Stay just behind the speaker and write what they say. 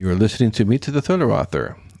You're listening to Meet the Thriller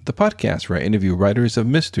Author, the podcast where I interview writers of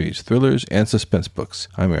mysteries, thrillers, and suspense books.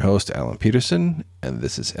 I'm your host, Alan Peterson, and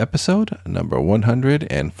this is episode number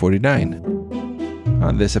 149.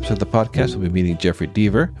 On this episode of the podcast, we'll be meeting Jeffrey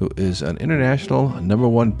Deaver, who is an international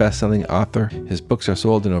 #1 best-selling author. His books are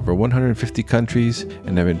sold in over 150 countries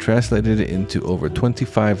and have been translated into over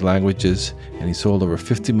 25 languages, and he sold over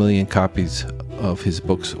 50 million copies of his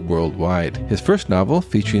books worldwide. His first novel,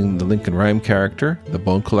 featuring the Lincoln Rhyme character, The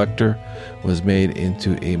Bone Collector, was made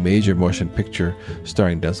into a major motion picture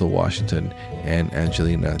starring Denzel Washington and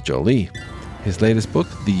Angelina Jolie. His latest book,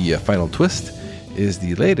 The Final Twist, is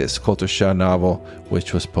the latest Colter Shaw novel,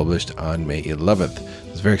 which was published on May 11th. I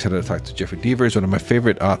was very excited to talk to Jeffrey Deaver. He's one of my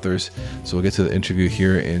favorite authors, so we'll get to the interview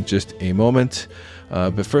here in just a moment.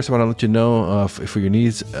 But first, I want to let you know for your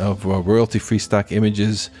needs of royalty-free stock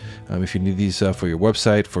images, if you need these for your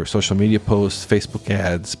website, for social media posts, Facebook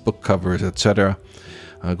ads, book covers, etc.,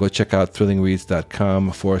 go check out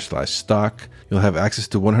thrillingreads.com/stock. You'll have access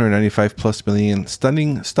to 195 plus million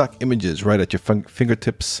stunning stock images right at your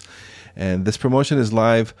fingertips. And this promotion is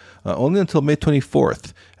live only until May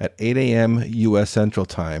 24th at 8 a.m. U.S. Central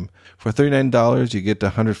Time. For $39, you get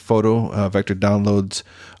 100 photo vector downloads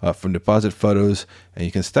from Deposit Photos, and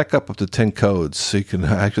you can stack up to 10 codes. So you can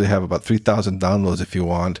actually have about 3,000 downloads if you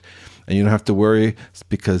want. And you don't have to worry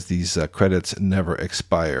because these credits never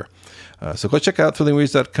expire. So go check out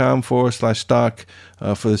thrillingreads.com/stock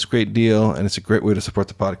for this great deal, and it's a great way to support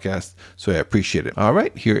the podcast, so I appreciate it. All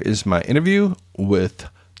right, here is my interview with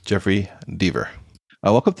Jeffrey Deaver.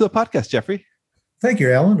 Welcome to the podcast, Jeffrey. Thank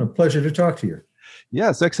you, Alan. A pleasure to talk to you.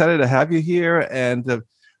 Yeah, so excited to have you here. And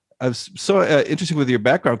I was so interested with your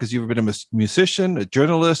background because you've been a musician, a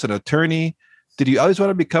journalist, an attorney. Did you always want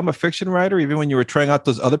to become a fiction writer, even when you were trying out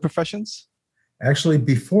those other professions? Actually,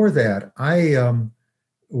 before that, I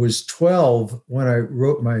was 12 when I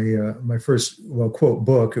wrote my first, quote,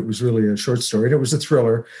 book. It was really a short story, and it was a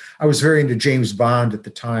thriller. I was very into James Bond at the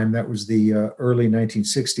time. That was the early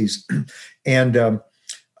 1960s. And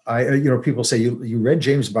people say, you read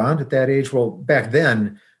James Bond at that age? Well, back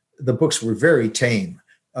then, the books were very tame.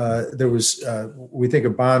 We think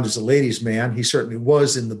of Bond as a ladies' man. He certainly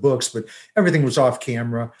was in the books, but everything was off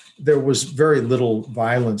camera. There was very little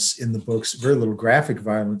violence in the books, very little graphic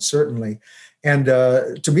violence, certainly. And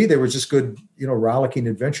to me, they were just good, rollicking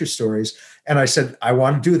adventure stories. And I said, I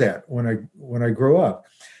want to do that when I grow up.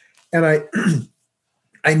 And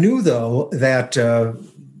I knew, though, that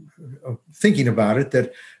thinking about it,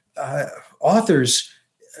 that authors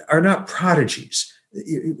are not prodigies.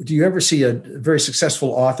 Do you ever see a very successful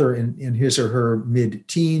author in his or her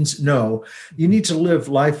mid-teens? No. You need to live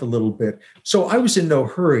life a little bit. So I was in no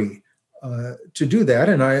hurry to do that,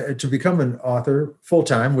 and to become an author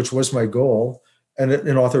full-time, which was my goal, and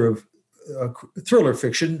an author of thriller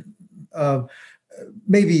fiction,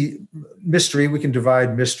 maybe mystery. We can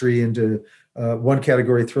divide mystery into one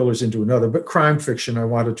category, thrillers into another, but crime fiction I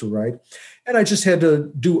wanted to write. And I just had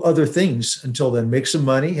to do other things until then, make some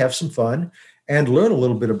money, have some fun, and learn a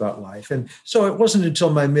little bit about life. And so it wasn't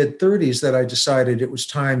until my mid-30s that I decided it was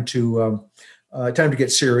time to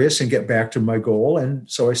get serious and get back to my goal. And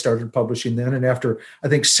so I started publishing then. And after, I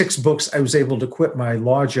think, 6 books, I was able to quit my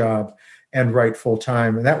law job and write full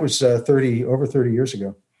time. And that was over 30 years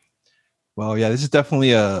ago. Well, yeah, this is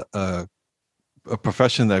definitely a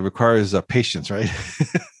profession that requires patience, right?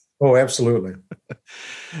 Oh, absolutely.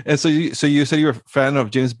 And so you said you were a fan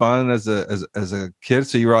of James Bond as a kid.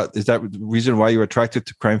 So is that the reason why you were attracted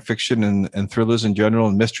to crime fiction and thrillers in general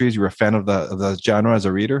and mysteries? You were a fan of the genre as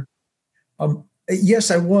a reader?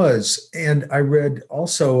 Yes, I was. And I read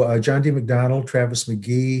also John D. MacDonald, Travis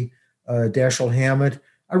McGee, Dashiell Hammett.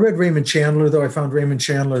 I read Raymond Chandler, though I found Raymond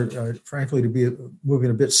Chandler, frankly, to be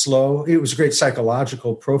moving a bit slow. He was a great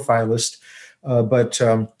psychological profilist, but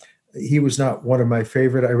he was not one of my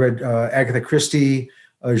favorite. I read Agatha Christie,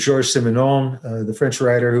 Georges Simenon, the French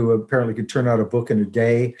writer who apparently could turn out a book in a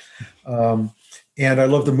day. And I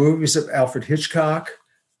love the movies of Alfred Hitchcock.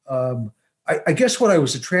 I guess what I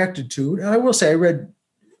was attracted to, and I will say I read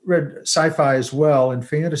sci-fi as well and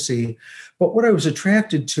fantasy, but what I was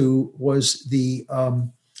attracted to was the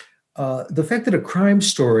fact that a crime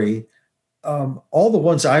story, all the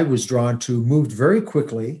ones I was drawn to moved very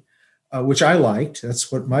quickly, which I liked.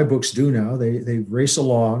 That's what my books do now. They race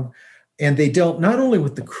along, and they dealt not only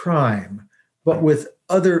with the crime, but with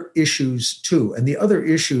other issues too. And the other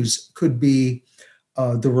issues could be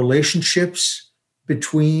the relationships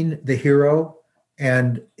between the hero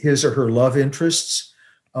and his or her love interests,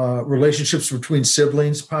 relationships between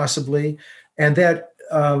siblings possibly, and that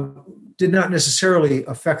did not necessarily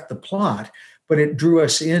affect the plot, but it drew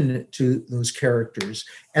us in to those characters.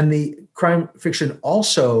 And the crime fiction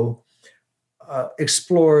also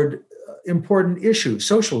explored important issues,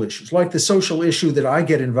 social issues, like the social issue that I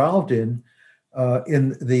get involved in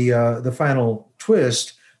the final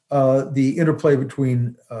twist, the interplay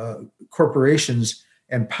between corporations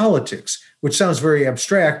and politics, which sounds very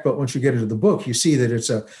abstract, but once you get into the book, you see that it's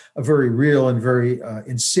a very real and very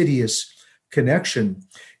insidious connection.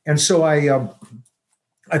 And so I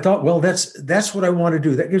thought, well, that's what I want to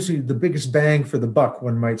do. That gives you the biggest bang for the buck,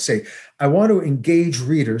 one might say. I want to engage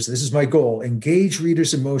readers. This is my goal: engage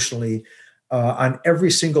readers emotionally on every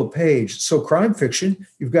single page. So crime fiction,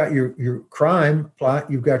 you've got your crime plot,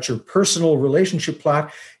 you've got your personal relationship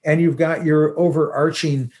plot, and you've got your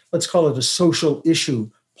overarching, let's call it a social issue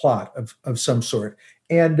plot of some sort.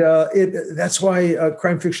 And that's why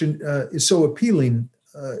crime fiction is so appealing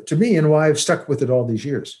to me, and why I've stuck with it all these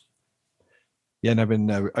years. Yeah, and I've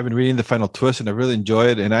been reading The Final Twist, and I really enjoy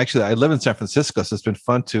it. And actually, I live in San Francisco, so it's been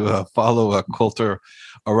fun to follow Coulter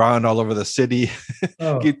around all over the city.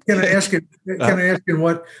 Oh, can I ask you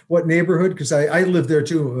what neighborhood? Because I lived there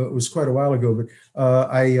too. It was quite a while ago.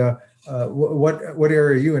 But what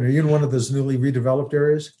area are you in? Are you in one of those newly redeveloped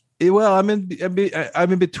areas? Well, I'm in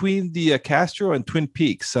between the Castro and Twin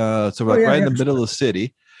Peaks, so right in the middle of the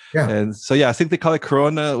city. Yeah. And so, I think they call it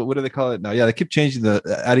Corona. What do they call it now? Yeah, they keep changing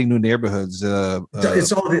adding new neighborhoods.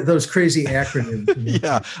 It's all those crazy acronyms.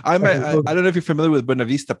 Yeah. I don't know if you're familiar with Buena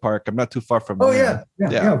Vista Park. I'm not too far from there.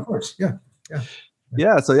 Yeah, of course. Yeah.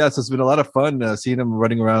 So it's been a lot of fun seeing them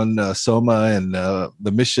running around Soma and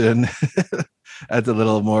the Mission. Adds a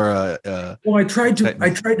little more. Well, I tried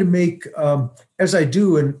to make, as I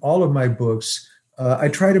do in all of my books, I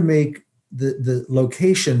try to make the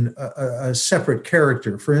location a separate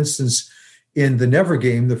character. For instance, in the Never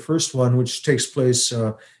Game, the first one, which takes place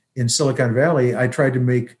in Silicon Valley, I tried to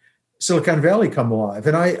make Silicon Valley come alive.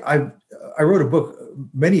 And I wrote a book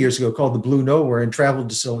many years ago called The Blue Nowhere, and traveled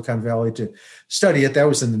to Silicon Valley to study it. That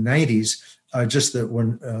was in the 90s, just that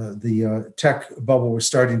when the tech bubble was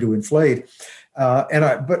starting to inflate.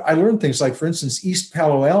 But I learned things like, for instance, East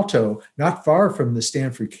Palo Alto, not far from the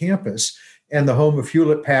Stanford campus, and the home of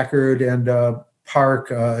Hewlett Packard and Park,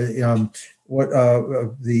 the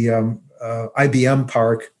IBM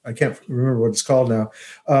Park. I can't remember what it's called now.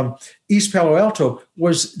 East Palo Alto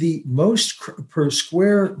was the most per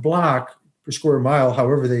square block, per square mile,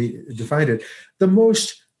 however they defined it, the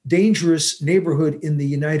most dangerous neighborhood in the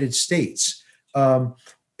United States.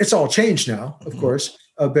 It's all changed now, of course.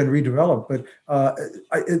 Been redeveloped, but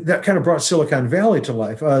that kind of brought Silicon Valley to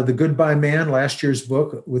life. The Goodbye Man, last year's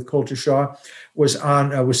book with Coulter Shaw, was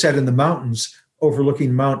set in the mountains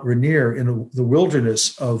overlooking Mount Rainier in the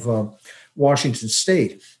wilderness of Washington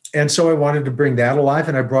State. And so I wanted to bring that alive,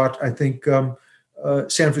 and I brought, I think,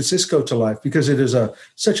 San Francisco to life, because it is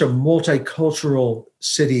such a multicultural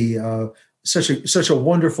city. Such a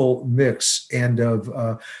wonderful mix, and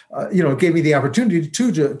it gave me the opportunity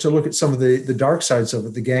to look at some of the dark sides of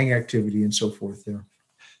it, the gang activity and so forth there.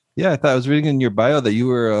 Yeah, I thought I was reading in your bio that you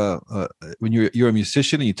were when you were a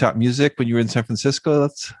musician and you taught music when you were in San Francisco.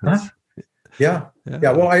 Yeah.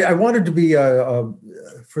 Well, I wanted to be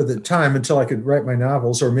for the time until I could write my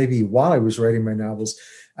novels, or maybe while I was writing my novels,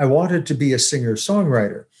 I wanted to be a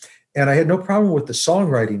singer-songwriter. And I had no problem with the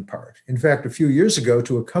songwriting part. In fact, a few years ago,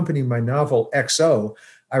 to accompany my novel XO,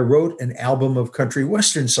 I wrote an album of country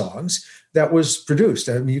western songs that was produced.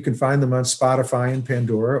 I mean, you can find them on Spotify and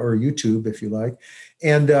Pandora, or YouTube if you like.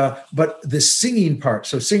 And but the singing part,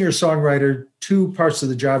 so singer-songwriter, two parts of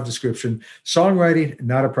the job description. Songwriting,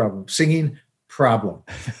 not a problem. Singing, problem.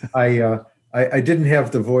 I didn't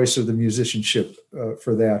have the voice or the musicianship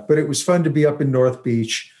for that, but it was fun to be up in North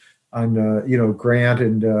Beach on Grant,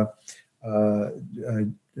 and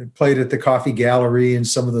played at the Coffee Gallery and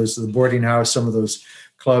some of those, the boarding house, some of those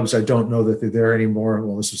clubs. I don't know that they're there anymore.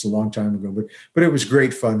 Well, this was a long time ago, but it was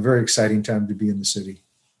great fun. Very exciting time to be in the city.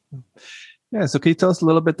 Yeah. So can you tell us a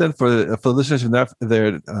little bit then for the listeners from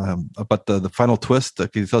there about the Final Twist? Can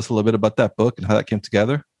you tell us a little bit about that book and how that came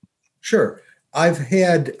together? Sure. I've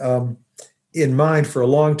had in mind for a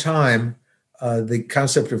long time the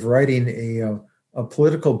concept of writing a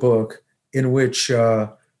political book in which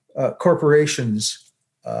corporations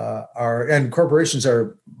are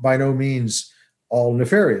by no means all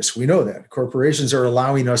nefarious. We know that. Corporations are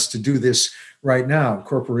allowing us to do this right now.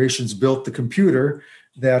 Corporations built the computer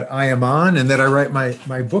that I am on and that I write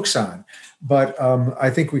my books on. But I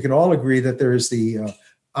think we can all agree that there is the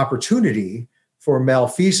opportunity for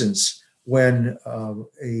malfeasance when a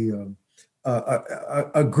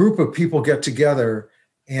group of people get together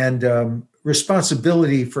and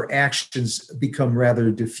responsibility for actions become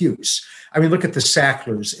rather diffuse. I mean, look at the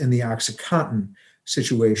Sacklers in the OxyContin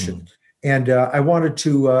situation. And I wanted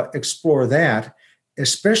to explore that,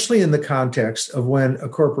 especially in the context of when a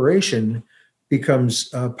corporation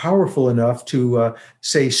becomes powerful enough to,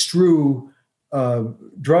 say, strew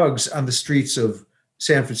drugs on the streets of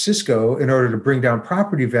San Francisco in order to bring down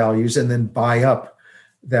property values and then buy up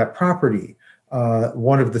that property.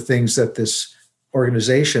 One of the things that this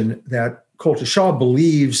organization that Colter Shaw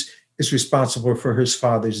believes is responsible for his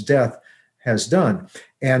father's death has done.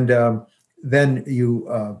 And then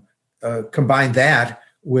you combine that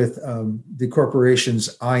with the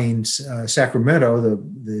corporation's eyeing Sacramento,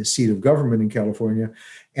 the seat of government in California,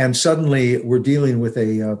 and suddenly we're dealing with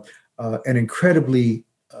an incredibly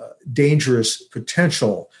dangerous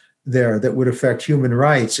potential there that would affect human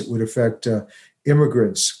rights. It would affect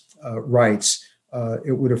immigrants' rights.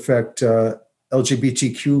 It would affect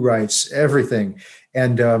LGBTQ rights, everything.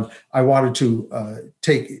 And I wanted to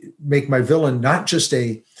make my villain not just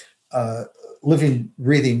a living,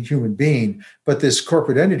 breathing human being, but this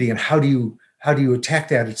corporate entity. And how do you attack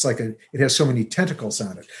that? It's like it has so many tentacles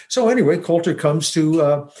on it. So anyway, Colter comes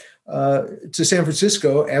to San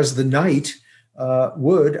Francisco as the knight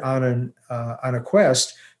would on a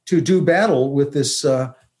quest to do battle with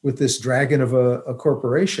this dragon of a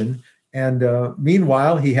corporation. And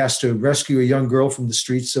meanwhile, he has to rescue a young girl from the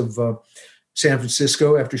streets of San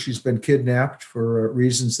Francisco after she's been kidnapped for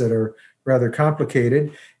reasons that are rather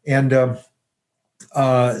complicated. And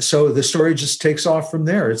so the story just takes off from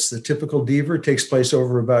there. It's the typical Deaver. It takes place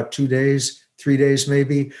over about 2 days, 3 days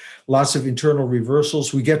maybe. Lots of internal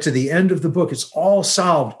reversals. We get to the end of the book. It's all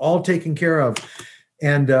solved, all taken care of.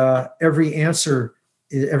 And every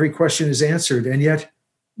question is answered, and yet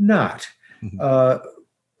not.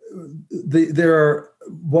 There are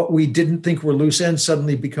what we didn't think were loose ends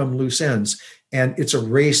suddenly become loose ends. And it's a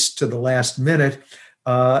race to the last minute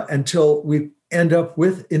until we end up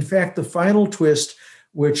with, in fact, the final twist,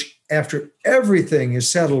 which after everything is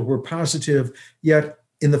settled, we're positive, yet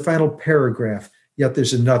in the final paragraph, yet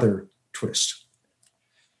there's another twist.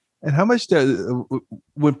 And how much,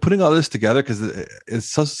 when putting all this together, because it's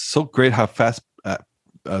so great how fast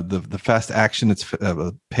the fast action, it's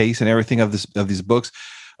pace and everything of these books.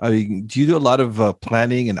 I mean, do you do a lot of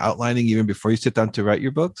planning and outlining even before you sit down to write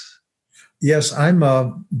your books? Yes, I'm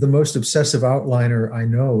the most obsessive outliner I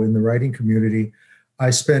know in the writing community. I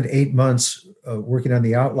spend 8 months working on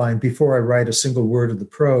the outline before I write a single word of the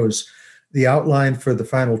prose. The outline for the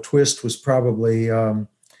final twist was probably,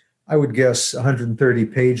 I would guess, 130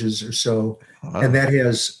 pages or so. Wow. And that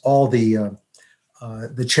has all the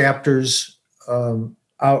chapters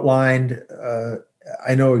outlined.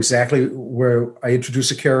 I know exactly where I introduce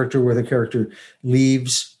a character, where the character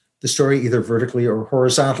leaves the story, either vertically or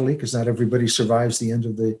horizontally, because not everybody survives the end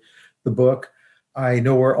of the book. I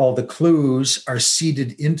know where all the clues are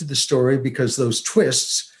seeded into the story, because those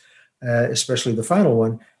twists, especially the final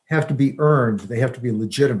one, have to be earned. They have to be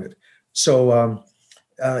legitimate. So,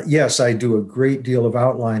 yes, I do a great deal of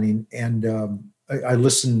outlining, and I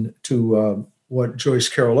listen to what Joyce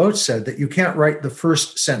Carol Oates said, that you can't write the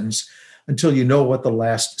first sentence until you know what the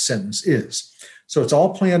last sentence is. So it's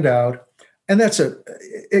all planned out. And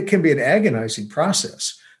it can be an agonizing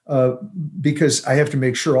process because I have to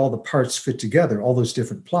make sure all the parts fit together, all those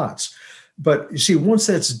different plots. But you see, once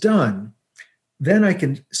that's done, then I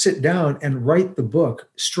can sit down and write the book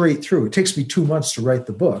straight through. It takes me 2 months to write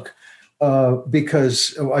the book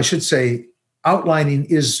because I should say outlining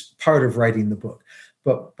is part of writing the book.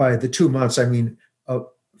 But by the 2 months, I mean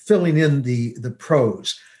filling in the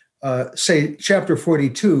prose. Say chapter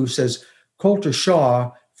 42 says, Colter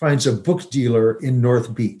Shaw finds a book dealer in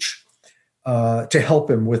North Beach to help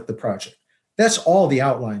him with the project. That's all the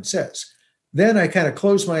outline says. Then I kind of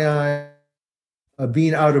close my eye,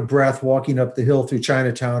 being out of breath, walking up the hill through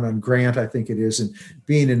Chinatown on Grant, I think it is, and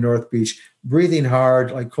being in North Beach, breathing hard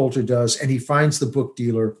like Colter does, and he finds the book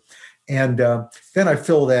dealer. And then I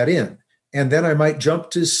fill that in. And then I might jump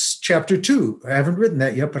to chapter 2. I haven't written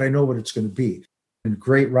that yet, but I know what it's going to be. And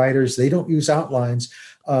great writers, they don't use outlines,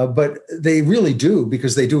 but they really do,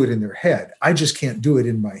 because they do it in their head. I just can't do it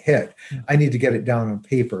in my head. I need to get it down on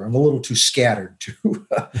paper. I'm a little too scattered to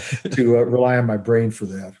rely on my brain for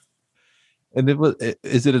that. And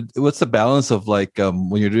what's the balance of like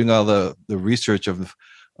when you're doing all the research of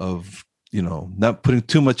not putting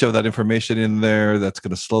too much of that information in there that's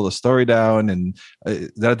going to slow the story down, and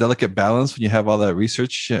is that a delicate balance when you have all that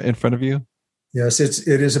research in front of you? Yes,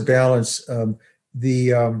 it is a balance.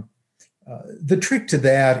 The trick to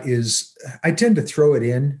that is I tend to throw it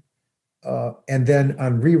in, and then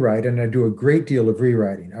on rewrite, and I do a great deal of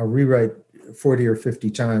rewriting. I'll rewrite 40 or 50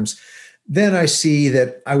 times. Then I see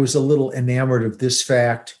that I was a little enamored of this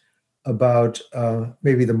fact about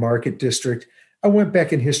maybe the Market District. I went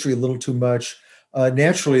back in history a little too much.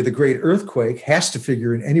 Naturally, the Great Earthquake has to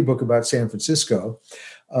figure in any book about San Francisco.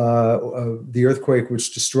 The earthquake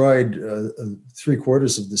which destroyed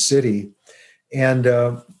 3/4 of the city. And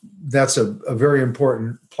that's a very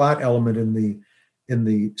important plot element in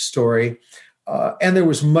the story. And there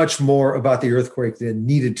was much more about the earthquake than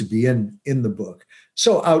needed to be in the book.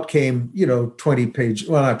 So out came, 20 pages,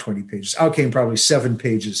 well, not 20 pages, out came probably 7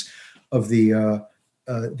 pages of the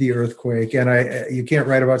earthquake. And you can't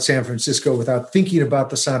write about San Francisco without thinking about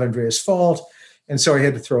the San Andreas Fault. And so I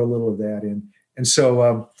had to throw a little of that in. And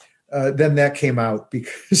so then that came out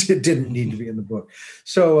because it didn't need to be in the book.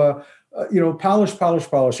 So,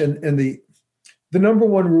 polish. And the number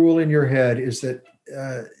one rule in your head is that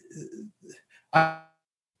I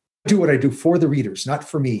do what I do for the readers, not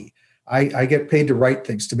for me. I get paid to write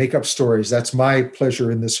things, to make up stories. That's my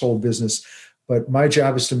pleasure in this whole business. But my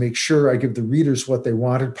job is to make sure I give the readers what they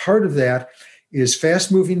want. And part of that is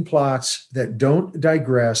fast-moving plots that don't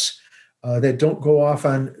digress, that don't go off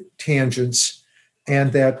on tangents,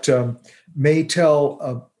 and that may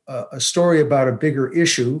tell a story about a bigger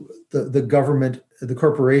issue, the government, the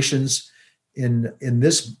corporations in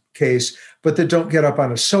this case, but that don't get up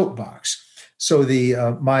on a soapbox. So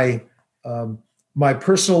my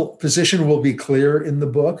personal position will be clear in the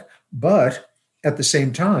book, but at the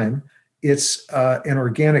same time, it's an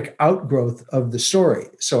organic outgrowth of the story.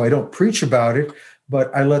 So I don't preach about it,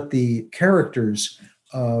 but I let the characters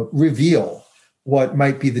reveal what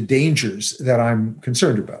might be the dangers that I'm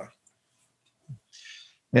concerned about.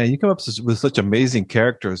 Yeah, you come up with such amazing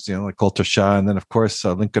characters, like Colter Shah, and then of course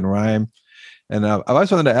Lincoln Rhyme. And I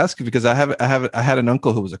always wanted to ask you because I had an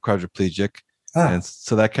uncle who was a quadriplegic, and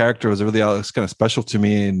so that character was really kind of special to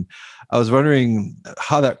me. And I was wondering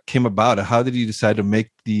how that came about. How did you decide to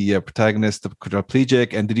make the protagonist the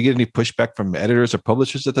quadriplegic? And did you get any pushback from editors or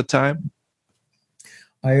publishers at the time?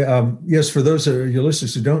 Yes, for those of your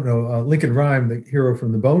listeners who don't know, Lincoln Rhyme, the hero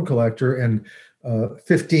from The Bone Collector, and the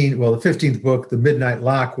 15th book, The Midnight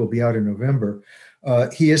Lock, will be out in November.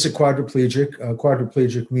 He is a quadriplegic.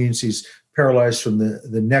 Quadriplegic means he's paralyzed from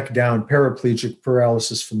the neck down, paraplegic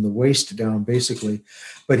paralysis from the waist down, basically.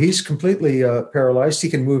 But he's completely paralyzed. He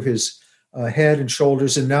can move his head and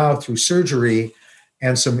shoulders, and now through surgery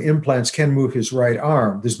and some implants can move his right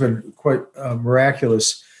arm. There's been quite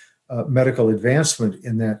miraculous medical advancement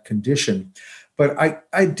in that condition. But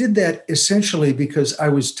I did that essentially because I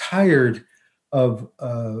was tired of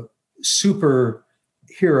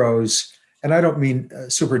superheroes. And I don't mean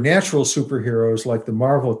supernatural superheroes like the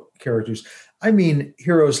Marvel characters. I mean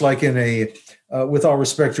heroes like with all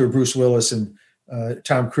respect to Bruce Willis and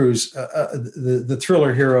Tom Cruise, the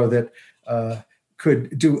thriller hero that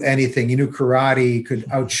could do anything. He knew karate, could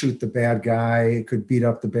outshoot the bad guy, could beat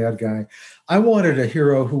up the bad guy. I wanted a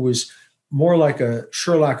hero who was more like a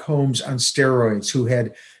Sherlock Holmes on steroids, who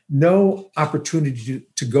had no opportunity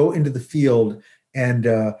to go into the field and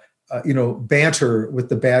banter with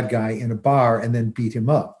the bad guy in a bar and then beat him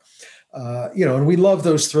up. And we love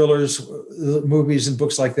those thrillers, movies and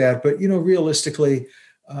books like that. But, realistically,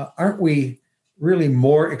 aren't we really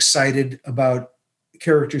more excited about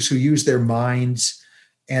characters who use their minds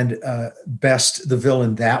and best the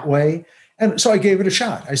villain that way? And so I gave it a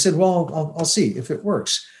shot. I said, well, I'll see if it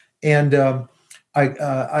works. And so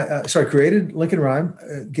I created Lincoln Rhyme,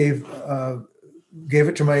 gave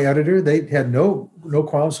it to my editor. They had no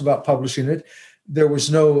qualms about publishing it. There was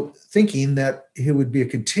no thinking that he would be a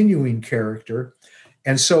continuing character.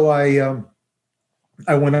 And so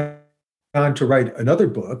I went on to write another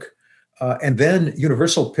book. And then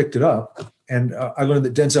Universal picked it up. And I learned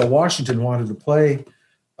that Denzel Washington wanted to play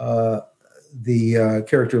the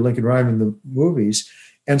character Lincoln Rhyme in the movies.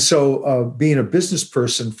 And so being a business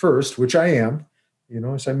person first, which I am,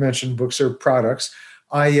 as I mentioned, books are products.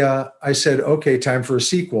 I said, okay, time for a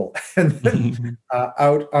sequel. And then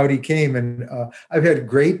out he came. And I've had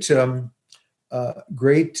great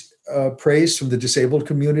praise from the disabled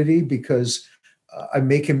community because I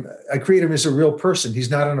create him as a real person.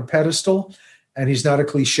 He's not on a pedestal and he's not a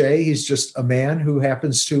cliche. He's just a man who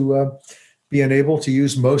happens to be unable to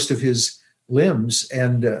use most of his limbs.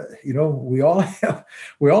 And, we all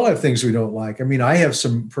have things we don't like. I mean, I have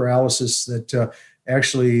some paralysis that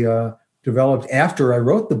actually developed after I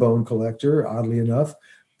wrote The Bone Collector, oddly enough,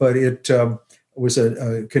 but it was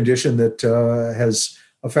a condition that has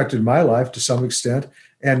affected my life to some extent.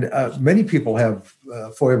 And many people have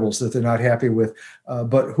foibles that they're not happy with.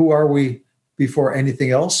 But who are we before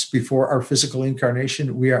anything else? Before our physical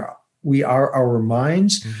incarnation, we are We are our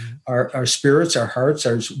minds, Mhm. our spirits, our hearts,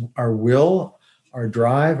 our will, our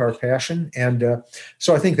drive, our passion. And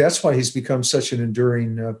so I think that's why he's become such an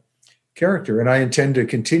enduring character. And I intend to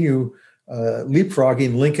continue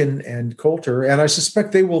leapfrogging Lincoln and Coulter, and I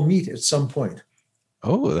suspect they will meet at some point.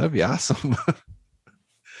 Oh, that'd be awesome.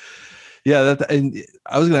 Yeah, and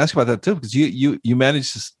I was going to ask you about that too, because you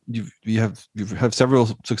manage to you have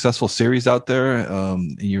several successful series out there.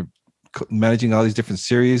 And you're managing all these different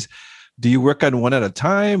series. Do you work on one at a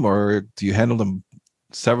time, or do you handle them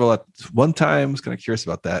several at one time? I was kind of curious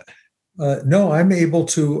about that. No, I'm able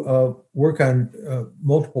to work on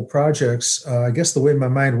multiple projects. I guess the way my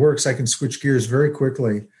mind works, I can switch gears very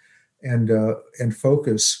quickly and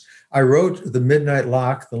focus. I wrote The Midnight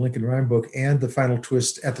Lock, the Lincoln Rhyme book, and The Final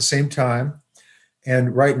Twist at the same time.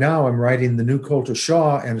 And right now I'm writing the new Coulter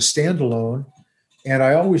Shaw and a standalone. And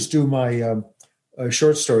I always do my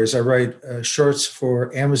short stories. I write shorts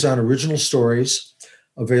for Amazon Original Stories,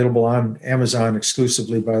 available on Amazon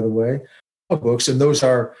exclusively, by the way, books. And those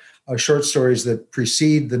are short stories that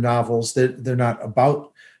precede the novels. They're not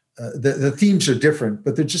about, the themes are different,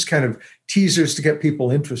 but they're just kind of teasers to get people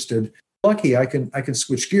interested. Lucky I can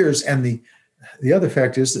switch gears. And the other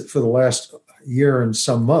fact is that for the last year and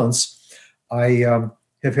some months, I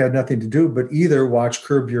have had nothing to do but either watch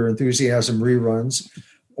Curb Your Enthusiasm reruns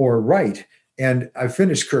or write. And I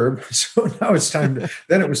finished Curb, so now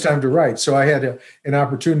then it was time to write. So I had an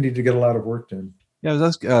opportunity to get a lot of work done. Yeah, I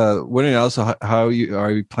was wondering also how you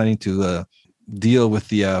are you planning to deal with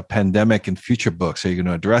the pandemic in future books? Are you going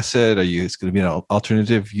to address it? It's going to be an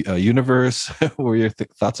alternative universe? What were your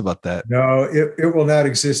thoughts about that? No, it will not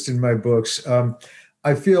exist in my books.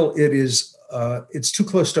 I feel it's too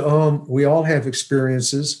close to home. We all have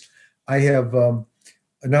experiences. I have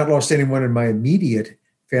not lost anyone in my immediate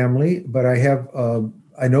family, but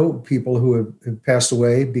I know people who have passed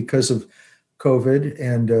away because of COVID.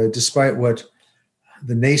 And despite what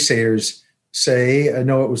the naysayers say,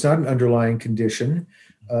 no, it was not an underlying condition.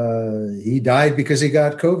 He died because he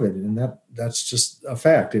got COVID, and that's just a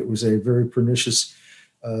fact. It was a very pernicious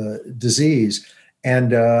disease,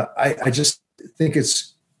 and I just think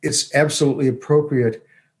it's absolutely appropriate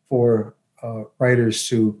for writers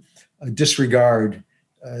to disregard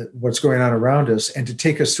what's going on around us and to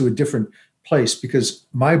take us to a different place, because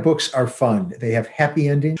my books are fun. They have happy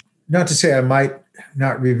endings. Not to say I might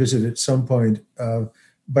not revisit at some point,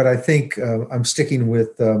 but I think I'm sticking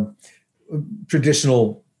with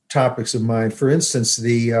traditional topics of mine. For instance,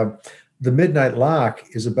 the Midnight Lock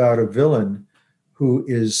is about a villain who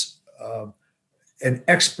is an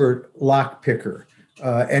expert lock picker.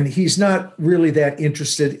 And he's not really that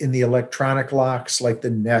interested in the electronic locks like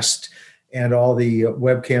the Nest and all the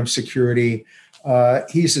webcam security.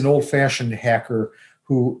 He's an old-fashioned hacker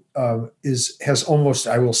who has almost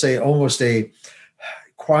a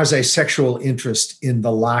quasi-sexual interest in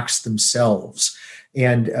the locks themselves.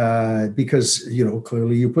 And because,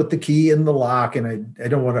 clearly you put the key in the lock, and I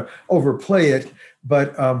don't want to overplay it,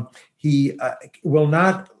 but he will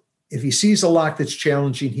not, if he sees a lock that's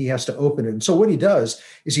challenging, he has to open it. And so what he does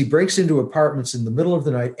is he breaks into apartments in the middle of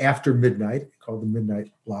the night after midnight, called the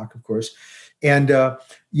Midnight Lock, of course. And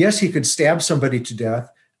yes, he could stab somebody to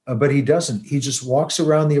death, but he doesn't. He just walks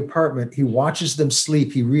around the apartment. He watches them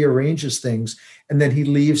sleep. He rearranges things, and then he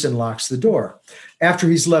leaves and locks the door after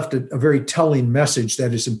he's left a very telling message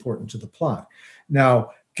that is important to the plot.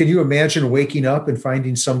 Now, can you imagine waking up and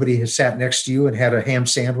finding somebody has sat next to you and had a ham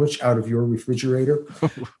sandwich out of your refrigerator?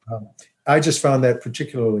 I just found that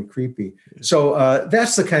particularly creepy. So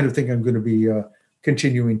that's the kind of thing I'm going to be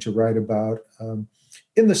continuing to write about.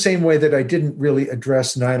 In the same way that I didn't really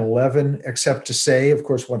address 9/11, except to say, of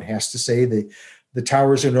course, one has to say the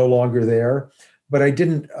towers are no longer there. But I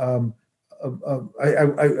didn't. I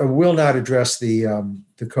will not address the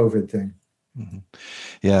COVID thing. Mm-hmm.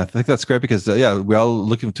 Yeah, I think that's great because we're all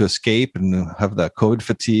looking to escape and have that COVID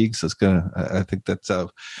fatigue. So I think that's a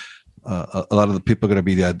lot of the people are going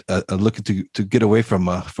to be looking to get away from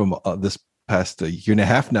this past year and a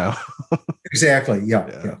half now. Exactly.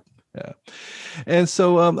 Yeah. And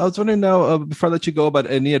so I was wondering now, before I let you go, about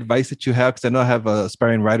any advice that you have, because I know I have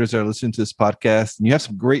aspiring writers that are listening to this podcast, and you have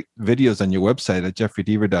some great videos on your website at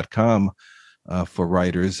jeffreydeaver.com for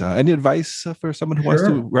writers. Any advice for someone who wants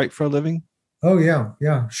to write for a living? Oh,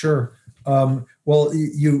 yeah, sure. Well,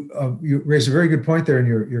 you raise a very good point there in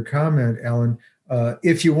your comment, Alan.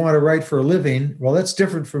 If you want to write for a living, well, that's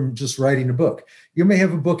different from just writing a book. You may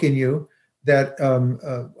have a book in you that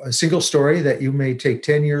a single story that you may take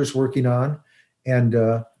 10 years working on, and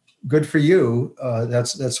good for you.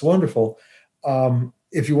 That's wonderful.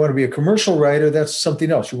 If you want to be a commercial writer, that's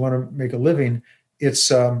something else. You want to make a living.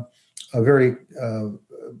 It's a very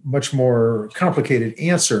much more complicated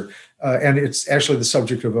answer. And it's actually the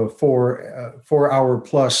subject of a 4-hour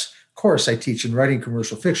plus course I teach in writing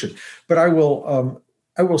commercial fiction. But I will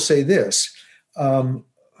say this.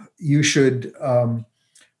 You should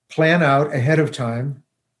plan out ahead of time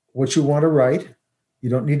what you want to write. You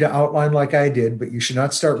don't need to outline like I did, but you should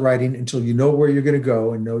not start writing until you know where you're going to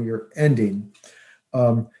go and know your ending.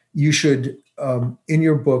 You should, in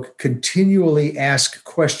your book, continually ask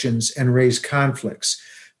questions and raise conflicts.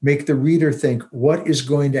 Make the reader think, what is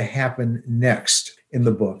going to happen next in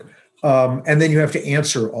the book? And then you have to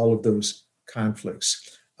answer all of those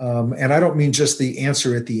conflicts. And I don't mean just the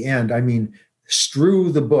answer at the end. I mean,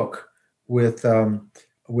 strew the book with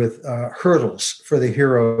hurdles for the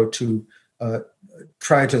hero to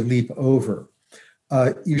try to leap over.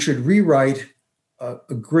 You should rewrite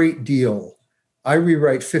a great deal. I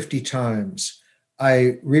rewrite 50 times.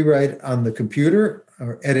 I rewrite on the computer,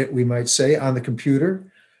 or edit, we might say, on the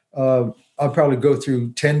computer. I'll probably go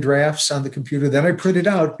through 10 drafts on the computer. Then I print it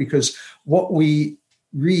out, because what we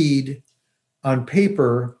read on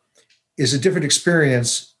paper is a different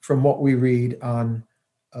experience from what we read on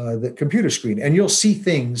the computer screen. And you'll see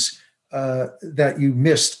things that you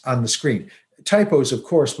missed on the screen. Typos, of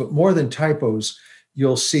course, but more than typos,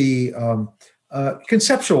 you'll see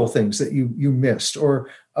conceptual things that you missed. Or,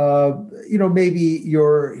 maybe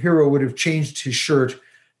your hero would have changed his shirt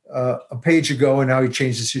a page ago, and now he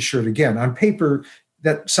changes his shirt again. On paper,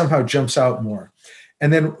 that somehow jumps out more.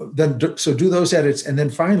 And then so do those edits. And then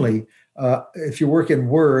finally, if you work in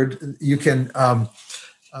Word, you can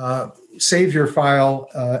save your file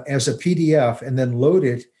as a PDF and then load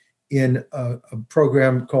it in a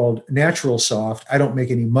program called NaturalSoft. I don't make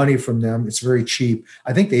any money from them. It's very cheap.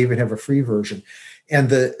 I think they even have a free version. And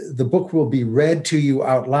the book will be read to you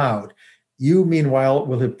out loud. You, meanwhile,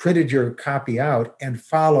 will have printed your copy out and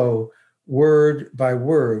follow word by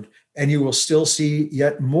word, and you will still see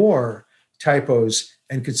yet more typos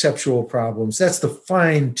and conceptual problems. That's the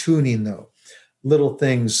fine tuning, though. Little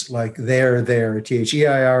things like there,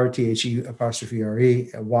 T-H-E-I-R,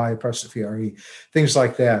 T-H-E'-R-E, Y'-R-E, things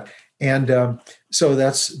like that. And so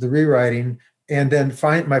that's the rewriting. And then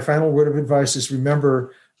my final word of advice is,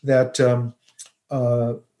 remember that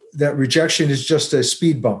that rejection is just a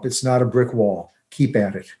speed bump. It's not a brick wall. Keep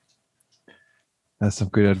at it. That's some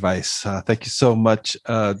good advice. Thank you so much,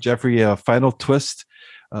 Jeffrey. Final Twist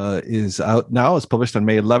is out now. It's published on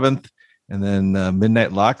May 11th. And then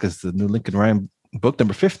Midnight Lock is the new Lincoln Rhyme book,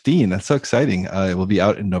 number 15. That's so exciting. It will be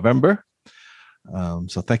out in November.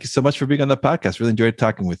 So thank you so much for being on the podcast. Really enjoyed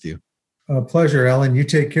talking with you. Pleasure, Alan. You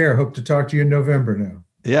take care. Hope to talk to you in November now.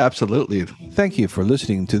 Yeah, absolutely. Thank you for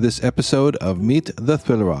listening to this episode of Meet the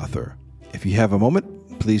Thriller Author. If you have a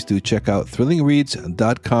moment, please do check out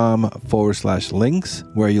thrillingreads.com/links,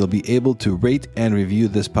 where you'll be able to rate and review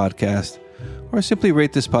this podcast, or simply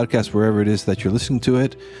rate this podcast wherever it is that you're listening to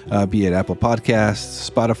it, be it Apple Podcasts,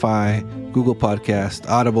 Spotify, Google Podcasts,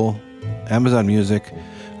 Audible, Amazon Music,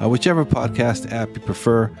 whichever podcast app you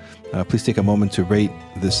prefer. Please take a moment to rate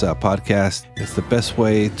this podcast. It's the best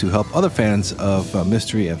way to help other fans of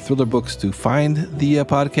mystery and thriller books to find the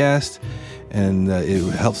podcast, and it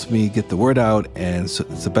helps me get the word out, and so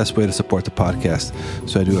it's the best way to support the podcast.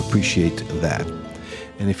 So I do appreciate that.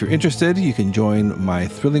 And if you're interested, you can join my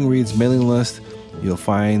Thrilling Reads mailing list. You'll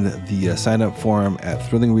find the sign-up form at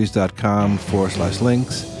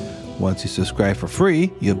thrillingreads.com/links. Once you subscribe for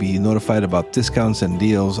free, you'll be notified about discounts and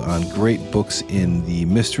deals on great books in the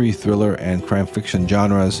mystery, thriller, and crime fiction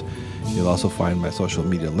genres. You'll also find my social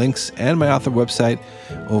media links and my author website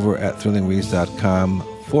over at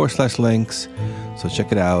thrillingreads.com/links. So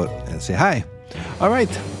check it out and say hi. All right,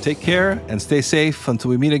 take care and stay safe until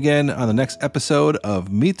we meet again on the next episode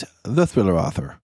of Meet the Thriller Author.